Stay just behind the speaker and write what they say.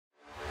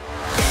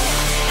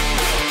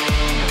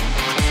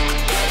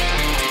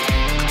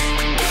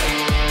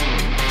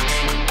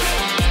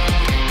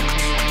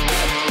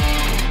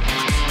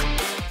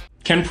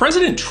Can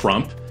President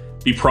Trump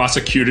be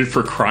prosecuted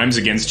for crimes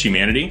against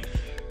humanity?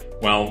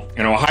 Well,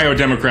 an Ohio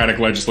Democratic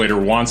legislator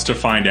wants to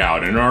find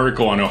out. In an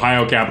article on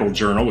Ohio Capital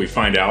Journal, we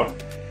find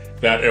out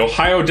that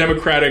Ohio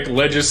Democratic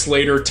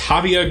legislator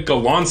Tavia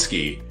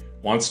Galonski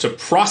wants to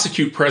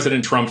prosecute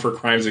President Trump for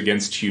crimes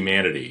against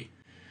humanity.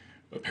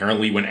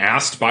 Apparently, when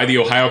asked by the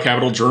Ohio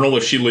Capital Journal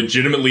if she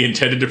legitimately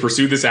intended to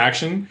pursue this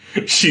action,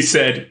 she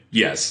said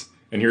yes.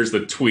 And here's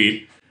the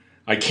tweet.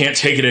 "I can't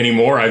take it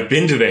anymore. I've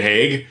been to The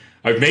Hague.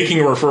 I'm making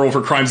a referral for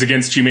crimes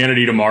against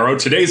humanity tomorrow.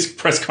 Today's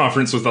press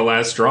conference was the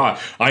last straw.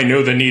 I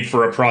know the need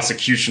for a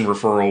prosecution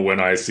referral when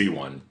I see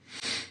one."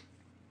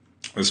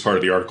 This part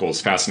of the article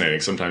is fascinating.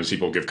 Sometimes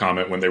people give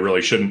comment when they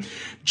really shouldn't.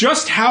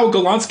 Just how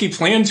Galonski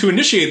planned to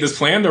initiate this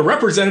plan, the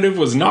representative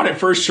was not at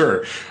first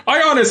sure.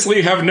 "I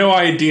honestly have no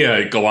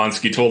idea,"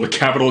 Galonski told the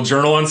Capital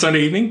Journal on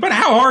Sunday evening, "but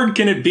how hard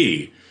can it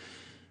be?"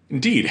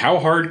 Indeed, how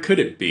hard could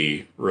it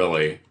be,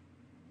 really,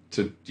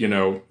 to,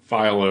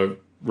 file a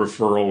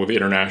referral with the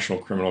International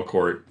Criminal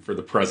Court for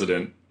the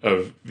President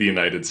of the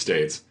United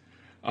States?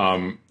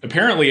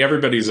 Apparently,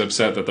 everybody's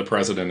upset that the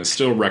President is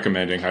still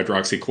recommending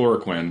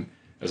hydroxychloroquine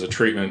as a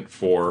treatment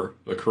for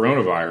the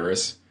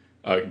coronavirus,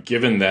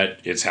 given that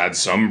it's had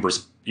some,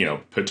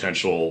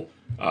 potential,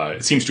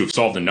 it seems to have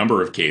solved a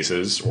number of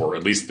cases, or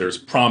at least there's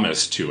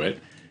promise to it.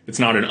 It's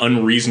not an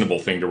unreasonable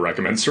thing to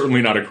recommend,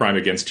 certainly not a crime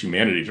against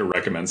humanity to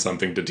recommend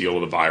something to deal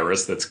with a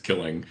virus that's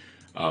killing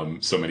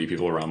so many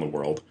people around the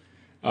world.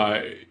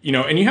 And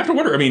you have to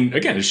wonder,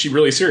 again, is she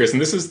really serious?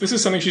 And this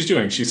is something she's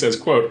doing. She says,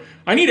 quote,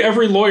 "I need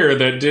every lawyer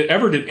that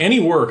ever did any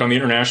work on the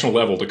international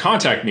level to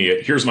contact me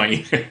at, here's my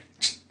email."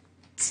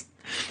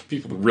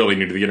 People really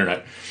new to the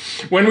internet.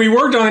 "When we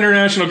worked on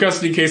international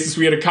custody cases,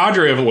 we had a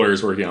cadre of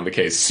lawyers working on the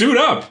case. Suit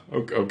up."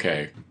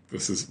 Okay,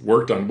 this is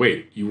worked on.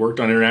 Wait, you worked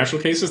on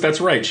international cases?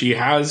 That's right. She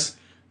has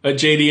a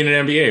JD and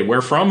an MBA.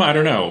 Where from? I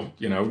don't know.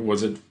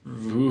 Was it,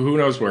 who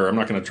knows where? I'm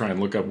not going to try and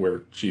look up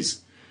where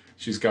she's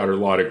got her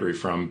law degree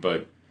from,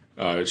 but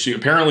she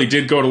apparently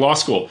did go to law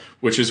school,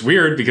 which is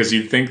weird because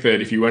you'd think that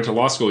if you went to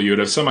law school, you would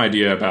have some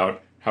idea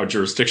about how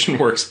jurisdiction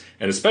works,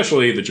 and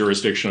especially the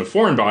jurisdiction of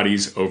foreign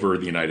bodies over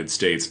the United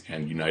States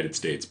and United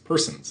States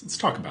persons. Let's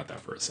talk about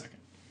that for a second.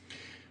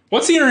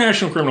 What's the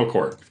International Criminal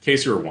Court, in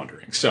case you were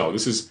wondering? So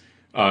this is,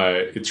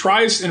 it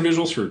tries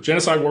individuals for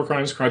genocide, war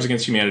crimes, crimes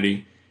against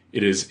humanity.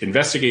 It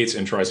investigates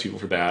and tries people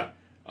for that.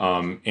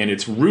 And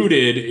it's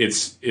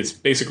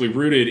basically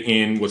rooted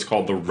in what's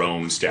called the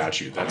Rome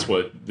Statute.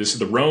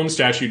 The Rome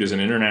Statute is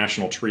an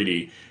international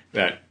treaty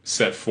that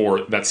sets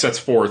forth,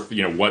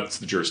 what's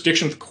the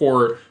jurisdiction of the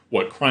court,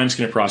 what crimes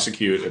can it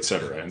prosecute,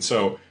 etc. And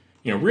so,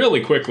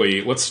 really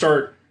quickly, let's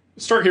start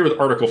here with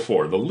Article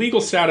 4, the legal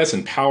status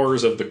and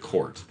powers of the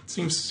court. It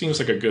seems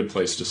like a good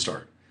place to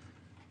start.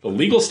 The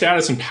legal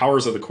status and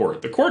powers of the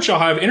court. The court shall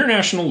have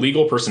international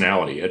legal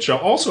personality. It shall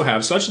also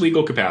have such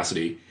legal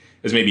capacity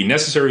as may be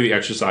necessary to the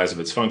exercise of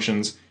its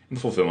functions and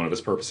the fulfillment of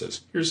its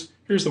purposes. Here's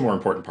the more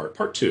important part.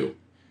 Part 2.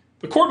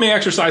 The court may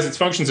exercise its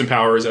functions and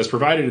powers as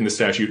provided in the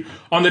statute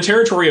on the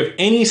territory of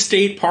any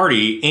state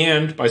party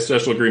and, by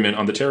special agreement,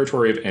 on the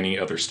territory of any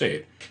other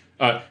state.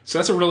 So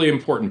that's a really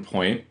important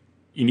point.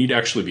 You need to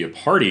actually be a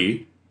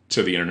party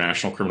to the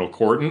International Criminal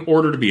Court in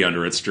order to be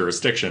under its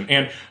jurisdiction.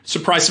 And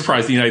surprise,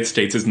 surprise, the United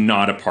States is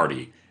not a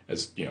party.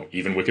 As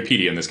even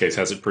Wikipedia in this case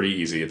has it pretty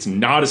easy. It's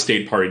not a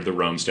state party to the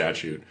Rome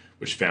Statute,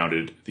 which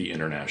founded the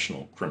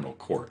International Criminal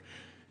Court.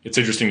 It's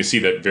interesting to see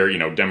that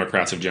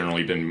Democrats have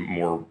generally been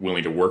more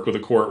willing to work with the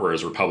court,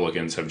 whereas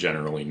Republicans have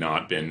generally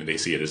not been. They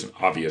see it as an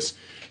obvious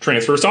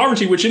transfer of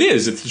sovereignty, which it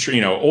is. It's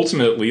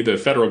ultimately the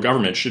federal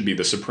government should be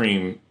the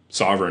supreme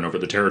sovereign over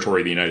the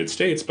territory of the United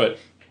States, but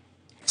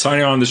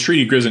signing on this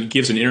treaty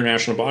gives an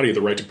international body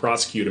the right to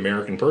prosecute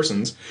American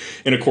persons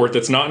in a court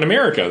that's not in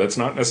America. That's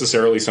not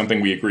necessarily something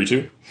we agree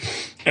to,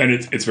 and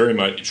it's very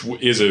much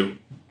is a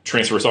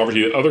transfer of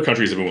sovereignty that other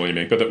countries have been willing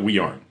to make, but that we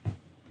aren't.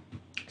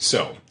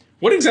 So,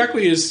 what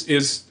exactly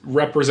is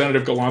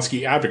Representative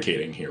Galonski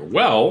advocating here?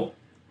 Well,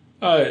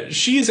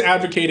 she's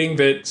advocating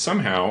that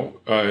somehow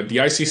the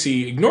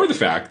ICC ignore the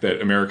fact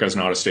that America is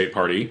not a state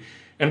party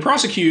and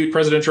prosecute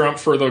President Trump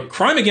for the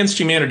crime against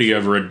humanity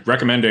of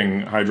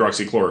recommending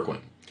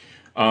hydroxychloroquine.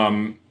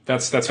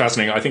 That's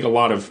fascinating. I think a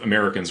lot of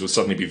Americans would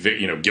suddenly be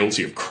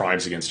guilty of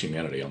crimes against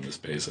humanity on this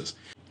basis.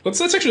 Let's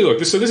actually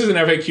look. So this is an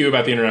FAQ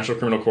about the International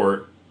Criminal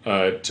Court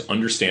to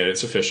understand it.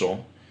 It's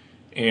official.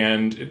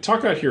 And talk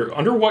about here,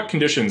 under what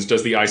conditions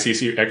does the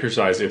ICC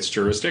exercise its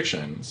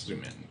jurisdiction? Let's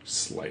zoom in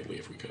slightly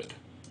if we could.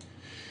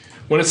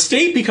 When a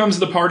state becomes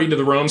the party to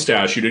the Rome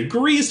Statute, it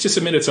agrees to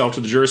submit itself to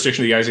the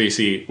jurisdiction of the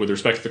ICC with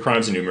respect to the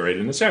crimes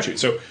enumerated in the statute.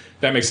 So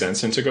that makes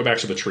sense. And to go back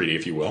to the treaty,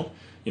 if you will,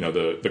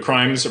 the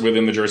crimes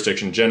within the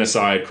jurisdiction,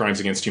 genocide, crimes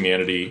against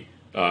humanity,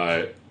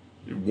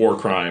 war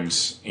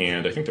crimes,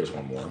 and I think there's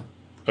one more.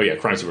 Oh yeah,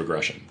 crimes of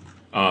aggression.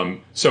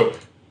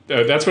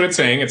 That's what it's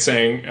saying. It's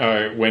saying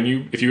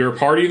if you're a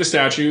party to the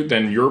statute,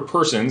 then your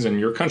persons and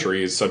your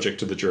country is subject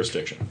to the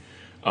jurisdiction.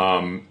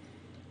 The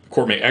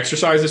court may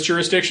exercise its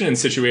jurisdiction in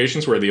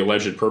situations where the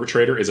alleged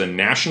perpetrator is a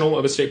national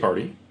of a state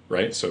party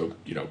right? So,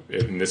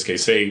 in this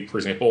case, say, for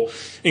example,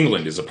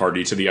 England is a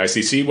party to the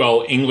ICC.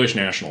 Well, English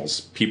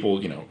nationals,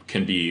 people,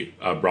 can be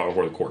brought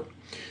before the court.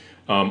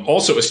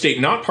 Also, a state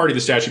not party to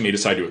the statute may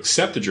decide to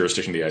accept the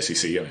jurisdiction of the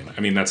ICC.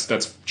 I mean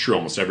that's true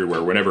almost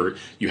everywhere. Whenever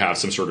you have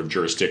some sort of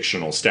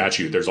jurisdictional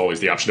statute, there's always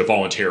the option to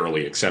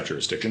voluntarily accept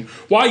jurisdiction.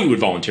 Why you would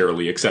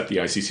voluntarily accept the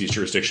ICC's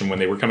jurisdiction when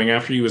they were coming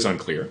after you is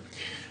unclear.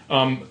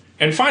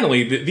 And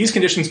finally, these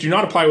conditions do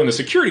not apply when the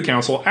Security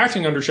Council,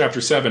 acting under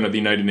Chapter 7 of the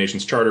United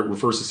Nations Charter,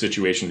 refers the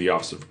situation to the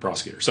Office of the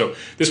Prosecutor. So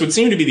this would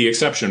seem to be the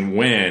exception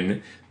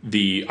when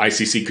the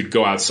ICC could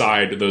go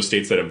outside those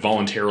states that have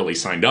voluntarily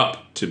signed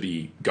up to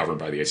be governed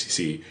by the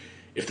ICC.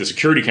 If the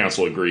Security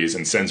Council agrees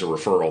and sends a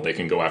referral, they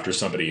can go after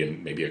somebody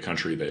in maybe a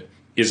country that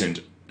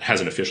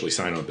hasn't officially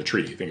signed on the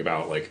treaty. Think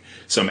about like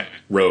some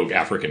rogue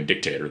African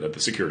dictator that the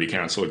Security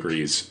Council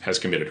agrees has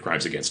committed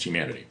crimes against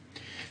humanity,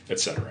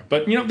 etc.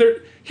 But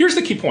here's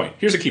the key point.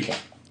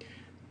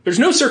 There's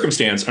no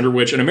circumstance under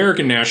which an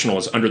American national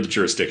is under the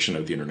jurisdiction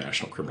of the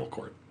International Criminal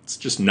Court. It's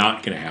just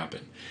not going to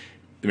happen.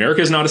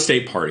 America is not a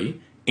state party,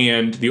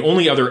 and the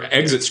only other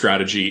exit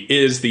strategy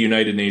is the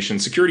United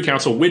Nations Security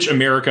Council, which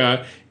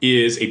America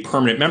is a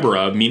permanent member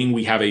of, meaning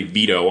we have a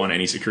veto on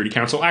any Security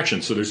Council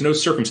action. So there's no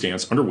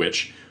circumstance under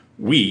which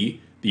we,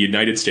 the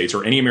United States,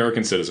 or any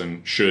American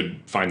citizen should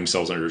find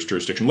themselves under its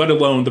jurisdiction, let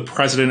alone the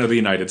President of the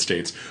United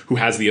States, who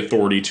has the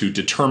authority to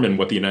determine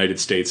what the United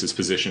States'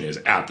 position is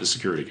at the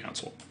Security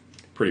Council.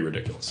 Pretty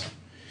ridiculous.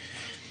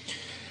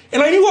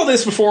 And I knew all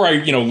this before I,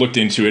 looked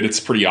into it. It's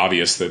pretty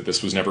obvious that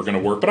this was never going to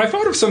work. But I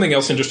thought of something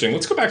else interesting.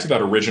 Let's go back to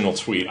that original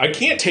tweet. I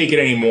can't take it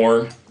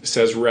anymore,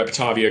 says Rep.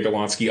 Tavia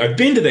Galonski. I've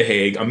been to The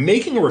Hague. I'm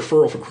making a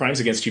referral for crimes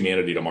against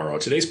humanity tomorrow.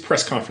 Today's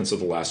press conference of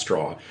the last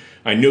straw.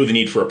 I know the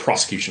need for a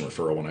prosecution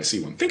referral when I see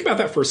one. Think about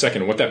that for a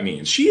second and what that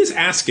means. She is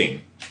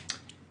asking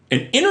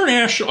a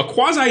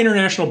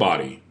quasi-international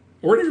body,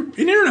 or an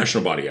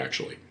international body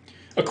actually,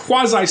 a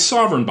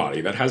quasi-sovereign body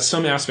that has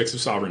some aspects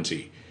of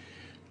sovereignty,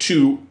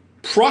 to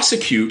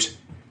prosecute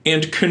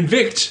and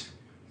convict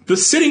the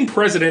sitting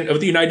president of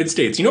the United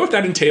States. You know what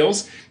that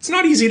entails? It's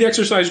not easy to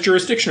exercise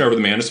jurisdiction over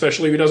the man,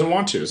 especially if he doesn't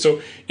want to. So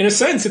in a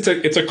sense,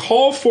 it's a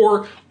call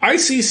for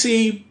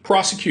ICC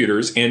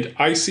prosecutors and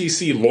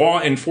ICC law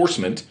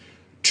enforcement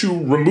to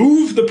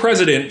remove the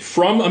president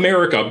from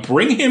America,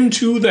 bring him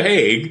to The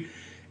Hague,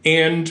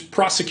 and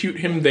prosecute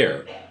him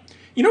there.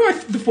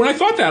 When I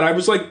thought that, I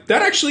was like,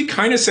 that actually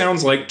kind of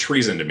sounds like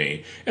treason to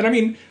me.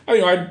 And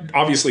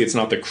obviously it's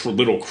not the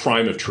little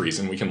crime of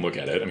treason. We can look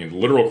at it. The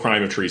literal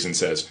crime of treason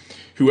says,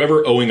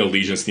 whoever owing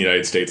allegiance to the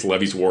United States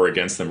levies war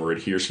against them or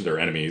adheres to their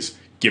enemies,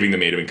 giving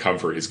them aid and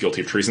comfort, is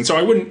guilty of treason. So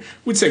I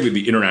would say that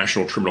the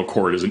International Criminal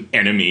Court is an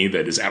enemy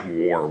that is at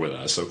war with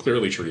us. So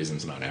clearly treason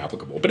is not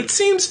applicable. But it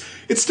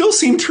still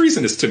seemed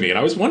treasonous to me. And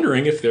I was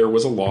wondering if there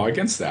was a law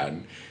against that.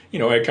 And,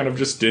 I kind of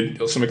just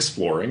did some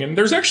exploring. And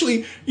there's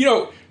actually,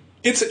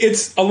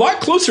 It's a lot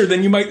closer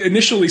than you might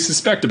initially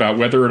suspect about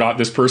whether or not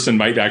this person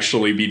might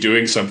actually be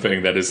doing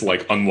something that is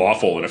like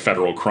unlawful in a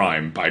federal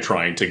crime by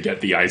trying to get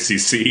the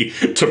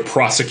ICC to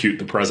prosecute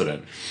the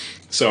president.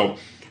 So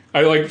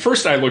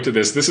first I looked at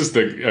this. This is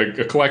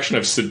a collection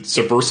of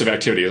subversive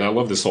activities. I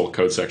love this whole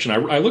code section.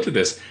 I looked at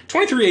this.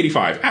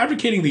 2385,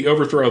 advocating the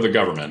overthrow of the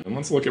government. And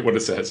let's look at what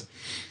it says.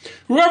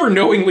 Whoever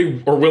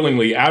knowingly or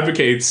willingly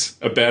advocates,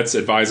 abets,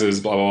 advises,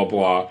 blah, blah,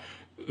 blah,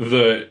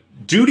 the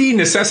duty,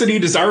 necessity,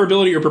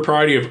 desirability, or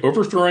propriety of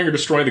overthrowing or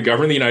destroying the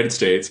government of the United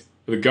States,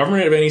 or the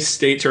government of any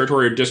state,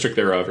 territory, or district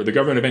thereof, or the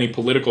government of any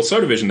political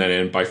subdivision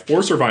therein, by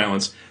force or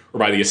violence, or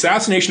by the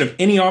assassination of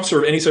any officer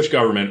of any such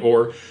government,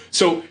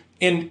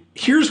 and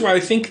here's why I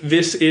think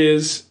this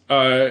is,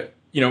 an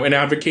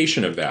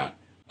advocation of that.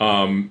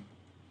 So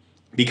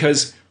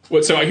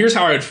here's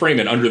how I would frame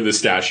it under this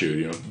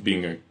statute,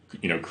 being a,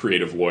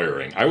 creative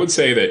lawyering. I would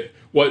say that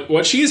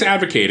what she is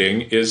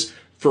advocating is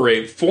for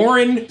a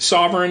foreign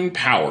sovereign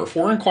power,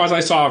 foreign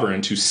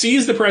quasi-sovereign, to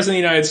seize the president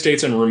of the United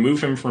States and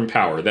remove him from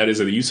power. That is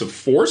the use of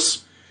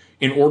force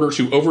in order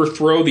to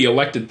overthrow the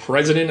elected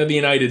president of the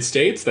United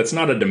States. That's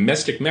not a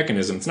domestic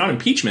mechanism. It's not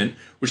impeachment,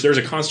 which there's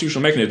a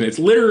constitutional mechanism. It's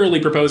literally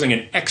proposing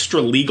an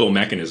extra legal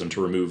mechanism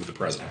to remove the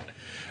president.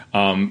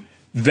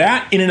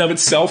 That in and of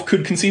itself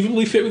could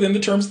conceivably fit within the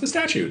terms of the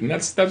statute. And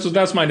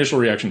that's my initial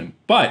reaction.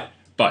 But,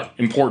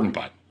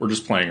 we're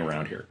just playing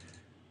around here.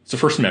 It's a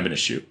First Amendment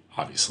issue,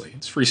 obviously.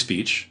 It's free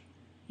speech.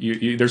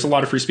 There's a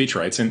lot of free speech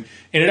rights. And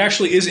it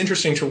actually is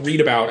interesting to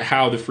read about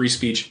how the free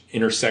speech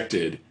has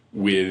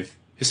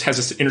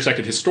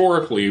intersected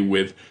historically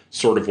with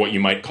sort of what you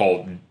might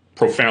call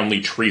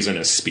profoundly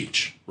treasonous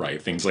speech, right?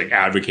 Things like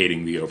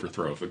advocating the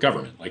overthrow of the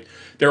government. Like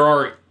there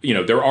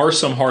are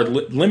some hard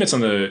limits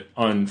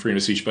on freedom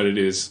of speech, but it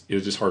is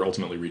just hard to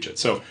ultimately reach it.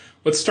 So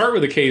let's start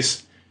with a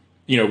case,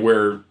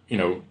 where,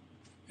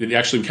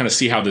 actually kind of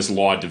see how this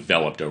law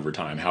developed over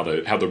time, how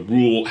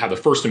the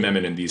First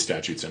Amendment and these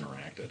statutes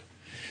interacted.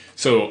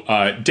 So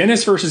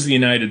Dennis versus the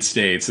United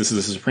States, this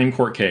is a Supreme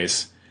Court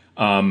case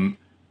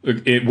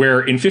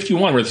where in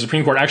 51, where the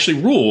Supreme Court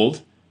actually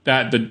ruled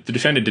that the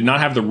defendant did not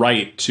have the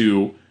right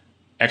to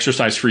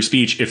exercise free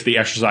speech if the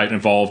exercise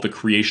involved the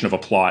creation of a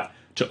plot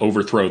to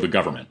overthrow the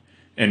government.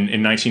 And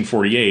in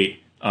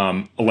 1948,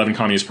 11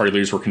 Communist Party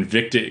leaders were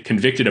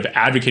convicted of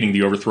advocating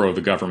the overthrow of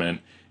the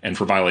government and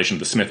for violation of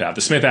the Smith Act.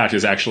 The Smith Act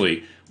is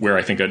actually where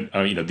I think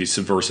these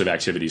subversive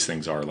activities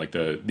things are, like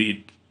the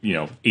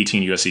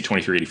 18 U.S.C.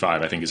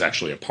 2385. I think is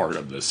actually a part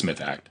of the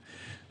Smith Act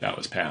that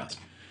was passed.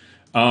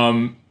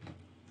 And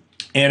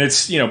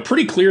it's,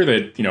 pretty clear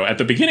that, at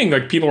the beginning,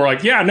 like, people were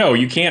like, yeah, no,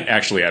 you can't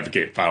actually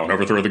advocate, file, and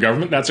overthrow the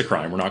government. That's a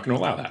crime. We're not going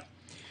to allow that.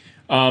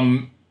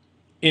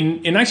 In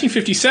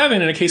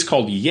 1957, in a case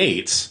called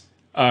Yates,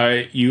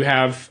 you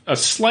have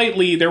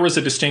there was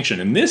a distinction.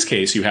 In this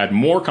case, you had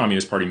more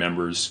Communist Party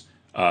members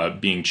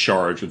being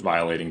charged with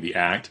violating the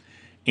act.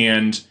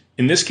 And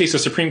in this case, the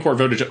Supreme Court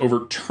voted to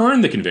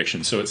overturn the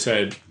conviction. So it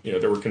said,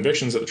 there were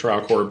convictions at the trial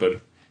court,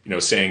 but,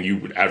 saying you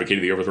would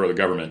advocate the overthrow of the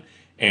government.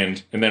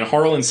 And then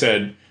Harlan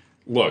said,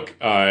 look,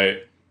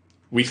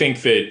 we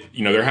think that,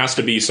 there has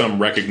to be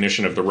some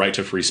recognition of the right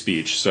to free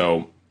speech.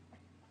 So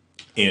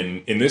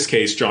in this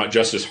case,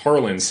 Justice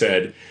Harlan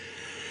said,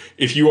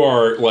 if you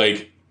are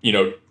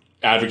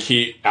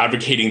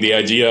advocating the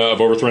idea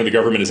of overthrowing the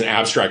government as an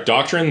abstract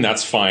doctrine,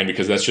 that's fine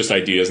because that's just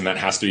ideas and that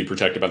has to be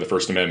protected by the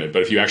First Amendment.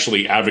 But if you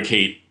actually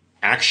advocate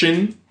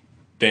action,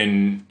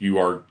 then you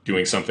are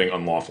doing something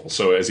unlawful.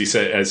 So as he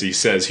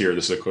says here,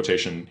 this is a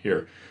quotation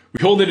here. We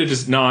hold that it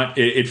is not,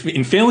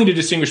 in failing to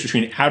distinguish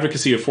between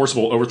advocacy of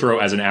forcible overthrow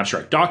as an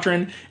abstract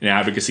doctrine and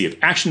advocacy of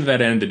action to that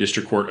end, the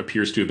district court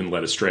appears to have been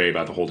led astray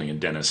by the holding in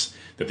Dennis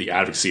that the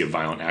advocacy of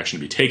violent action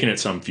to be taken at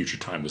some future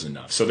time was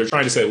enough. So they're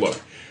trying to say,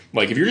 look,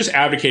 if you're just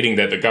advocating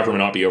that the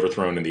government ought be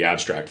overthrown in the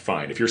abstract,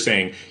 fine. If you're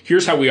saying,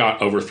 here's how we ought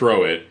to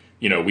overthrow it,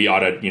 we ought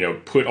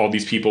to, put all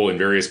these people in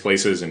various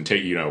places and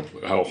take,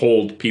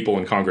 hold people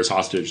in Congress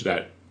hostage,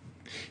 that,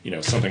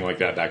 something like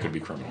that could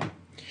be criminal.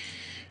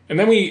 And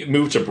then we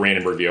move to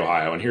Brandenburg v.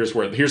 Ohio, and here's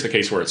the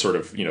case where it's sort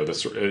of,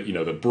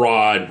 the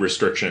broad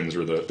restrictions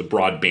or the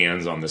broad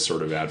bans on this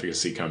sort of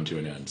advocacy come to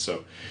an end.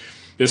 So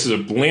this is a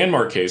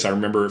landmark case. I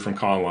remember it from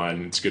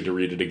Conline. It's good to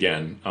read it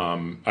again. I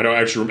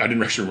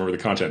didn't actually remember the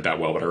content that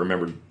well, but I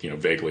remember,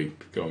 vaguely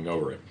going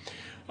over it.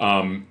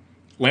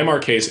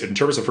 Landmark case, in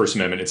terms of the First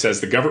Amendment, it says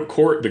the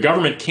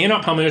government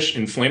cannot punish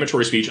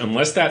inflammatory speech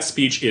unless that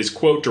speech is,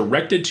 quote,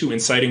 directed to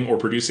inciting or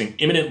producing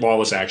imminent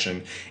lawless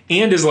action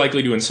and is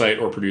likely to incite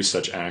or produce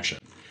such action.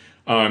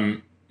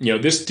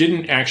 This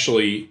didn't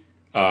actually,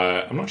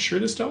 I'm not sure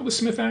this dealt with the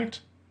Smith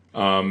Act.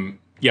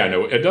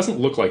 It doesn't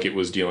look like it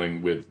was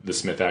dealing with the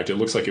Smith Act. It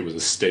looks like it was a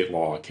state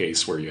law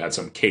case where you had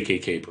some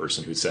KKK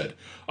person who said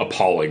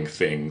appalling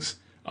things,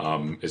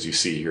 as you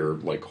see here,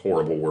 like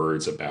horrible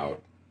words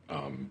about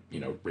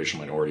racial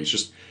minorities,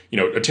 just,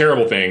 a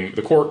terrible thing.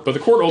 The court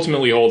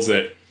ultimately holds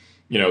that,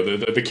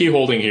 the key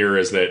holding here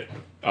is that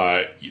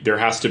there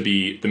has to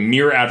be the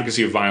mere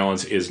advocacy of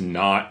violence is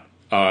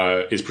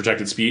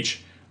protected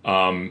speech.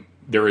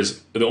 There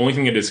is the only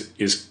thing that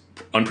is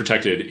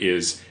unprotected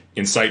is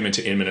incitement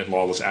to imminent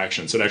lawless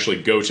action. So to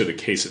actually go to the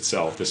case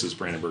itself, this is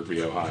Brandenburg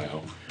v.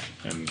 Ohio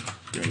and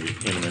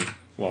imminent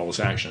lawless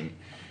action.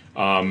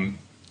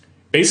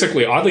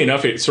 Basically, oddly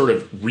enough, it sort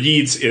of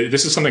reads.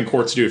 This is something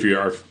courts do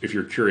if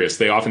you're curious.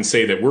 They often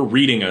say that we're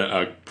reading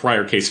a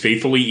prior case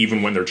faithfully,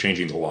 even when they're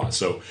changing the law.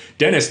 So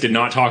Dennis did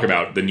not talk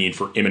about the need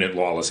for imminent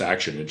lawless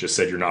action. It just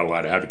said you're not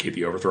allowed to advocate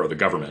the overthrow of the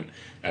government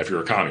if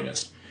you're a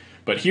communist.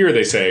 But here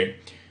they say,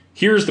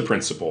 here's the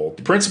principle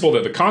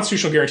that the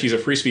constitutional guarantees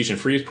of free speech and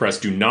free press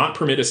do not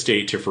permit a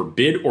state to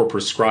forbid or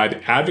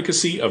prescribe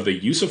advocacy of the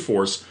use of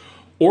force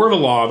or of a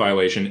law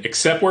violation,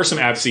 except where some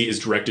advocacy is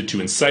directed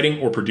to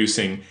inciting or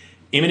producing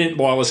imminent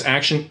lawless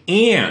action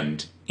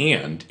and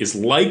is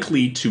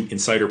likely to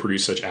incite or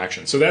produce such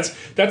action. So that's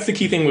the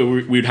key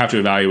thing we'd have to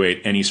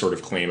evaluate any sort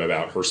of claim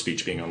about her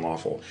speech being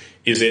unlawful.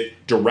 Is it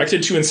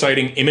directed to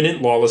inciting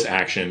imminent lawless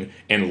action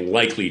and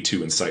likely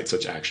to incite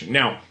such action?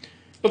 Now,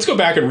 let's go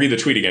back and read the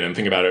tweet again and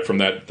think about it from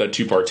that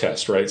two-part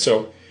test, right?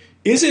 So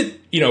is it,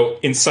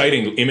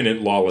 inciting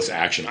imminent lawless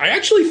action? I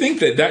actually think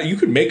that you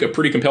could make a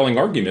pretty compelling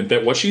argument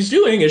that what she's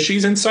doing is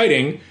she's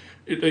inciting.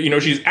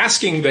 She's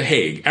asking the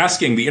Hague,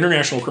 asking the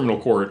International Criminal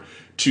Court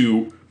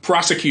to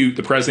prosecute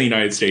the President of the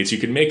United States. You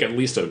can make at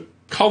least a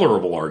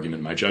colorable argument,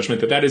 in my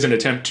judgment, that is an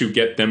attempt to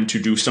get them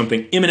to do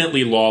something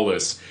imminently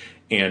lawless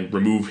and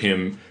remove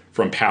him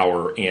from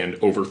power and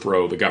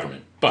overthrow the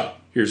government. But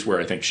here's where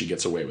I think she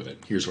gets away with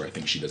it. Here's where I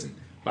think she doesn't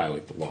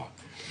violate the law.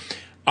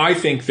 I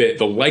think that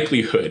the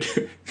likelihood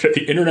that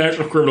the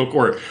International Criminal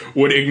Court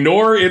would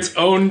ignore its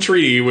own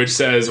treaty, which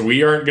says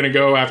we aren't going to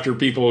go after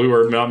people who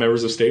are not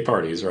members of state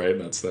parties, right?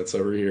 That's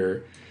over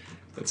here.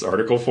 That's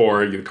Article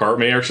 4. The court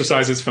may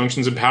exercise its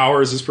functions and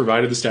powers as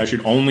provided the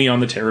statute only on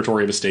the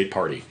territory of a state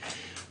party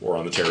or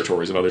on the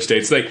territories of other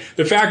states.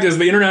 The fact is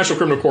the International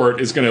Criminal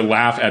Court is going to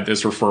laugh at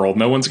this referral.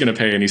 No one's going to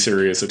pay any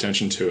serious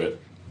attention to it.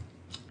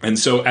 And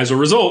so as a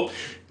result,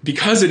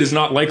 because it is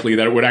not likely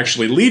that it would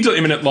actually lead to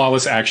imminent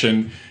lawless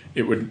action,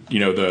 it would,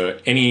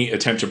 any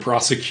attempt to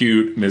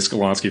prosecute Ms.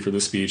 Galonski for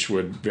this speech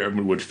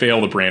would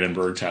fail the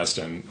Brandenburg test,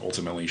 and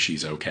ultimately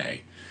she's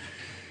okay.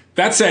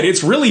 That said,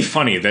 it's really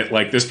funny that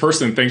like this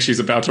person thinks she's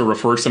about to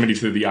refer somebody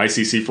to the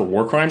ICC for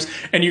war crimes,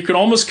 and you could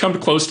almost come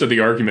close to the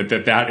argument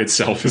that that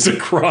itself is a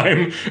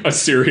crime, a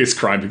serious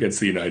crime against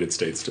the United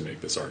States to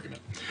make this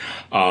argument.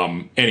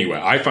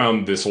 Anyway, I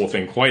found this whole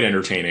thing quite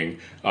entertaining.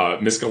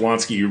 Ms.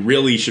 Galonski, you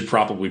really should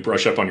probably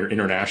brush up on your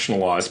international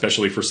law,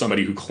 especially for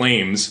somebody who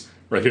claims,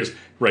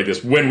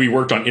 when we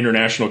worked on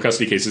international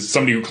custody cases,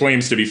 somebody who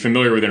claims to be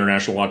familiar with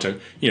international law to,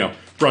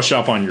 brush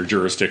up on your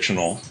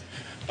jurisdictional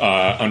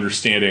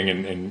understanding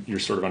and your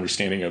sort of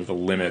understanding of the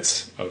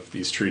limits of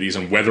these treaties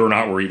and whether or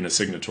not we're even a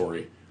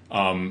signatory.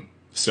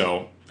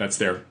 So that's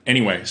there.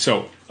 Anyway,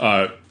 so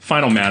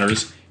final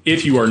matters.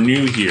 If you are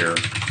new here,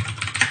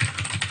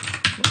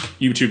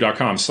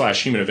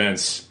 youtube.com/human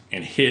events,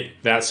 and hit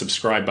that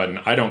subscribe button.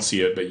 I don't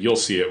see it, but you'll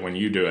see it when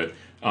you do it.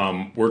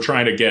 We're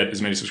trying to get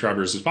as many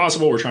subscribers as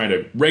possible. We're trying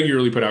to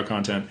regularly put out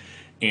content,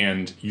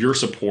 and your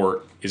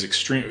support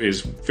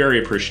is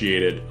very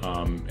appreciated.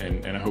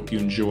 And I hope you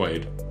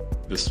enjoyed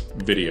this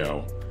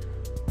video.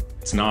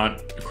 It's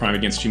not a crime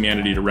against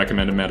humanity to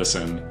recommend a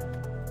medicine.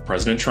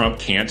 President Trump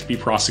can't be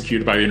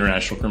prosecuted by the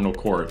International Criminal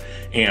Court.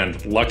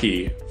 And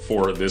lucky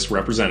for this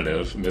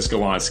representative, Ms.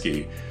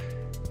 Galonski,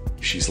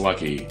 she's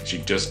lucky. She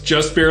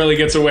just barely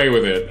gets away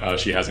with it.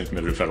 She hasn't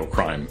committed a federal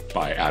crime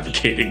by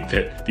advocating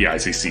that the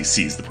ICC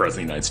seize the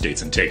President of the United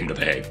States and take him to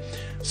The Hague.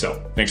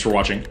 So, thanks for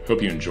watching.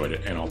 Hope you enjoyed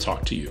it, and I'll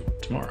talk to you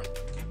tomorrow.